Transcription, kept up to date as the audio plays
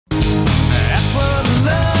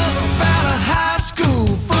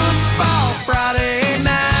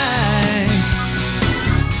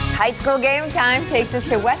High school game time takes us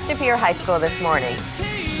to West De Pere High School this morning.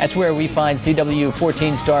 That's where we find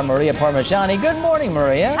CW14 star Maria Parmigiani. Good morning,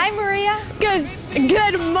 Maria. Hi, Maria.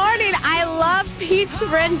 Good morning. I love Pete's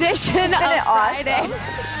rendition of Friday. Awesome?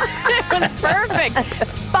 It was perfect.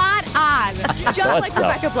 Spot on. Just like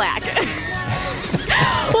Rebecca Black.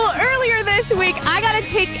 Well, earlier this week, I got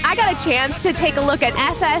a chance to take a look at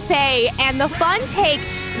FFA and the fun take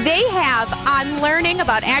they have on learning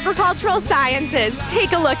about agricultural sciences.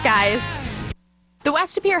 Take a look, guys. The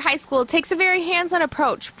West De Pere High School takes a very hands-on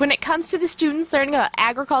approach when it comes to the students learning about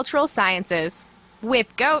agricultural sciences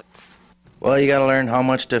with goats. Well, you got to learn how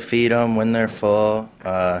much to feed them when they're full,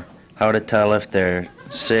 how to tell if they're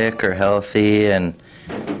sick or healthy, and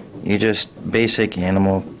basic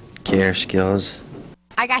animal care skills.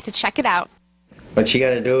 I got to check it out. What you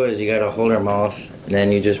got to do is you got to hold her mouth, and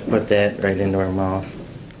then you just put that right into her mouth.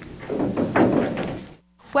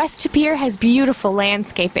 West De Pere has beautiful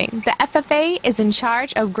landscaping. The FFA is in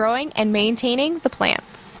charge of growing and maintaining the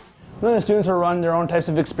plants. Then the students will run their own types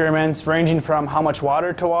of experiments, ranging from how much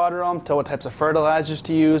water to water them, to what types of fertilizers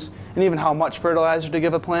to use, and even how much fertilizer to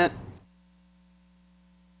give a plant.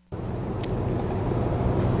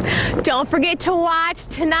 Don't forget to watch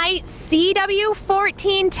tonight,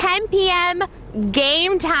 CW14, 10 p.m.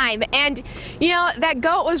 game time. And, you know, that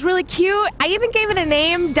goat was really cute. I even gave it a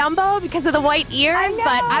name, Dumbo, because of the white ears,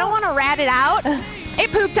 but I don't want to rat it out.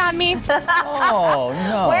 It pooped on me. Oh,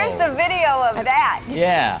 no. Where's the video of that?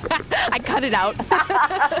 Yeah. I cut it out.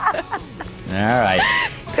 All right.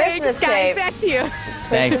 Christmas Thanks, guys. tape. Back to you.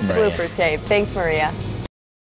 Thanks, Christmas Maria. blooper tape. Thanks, Maria.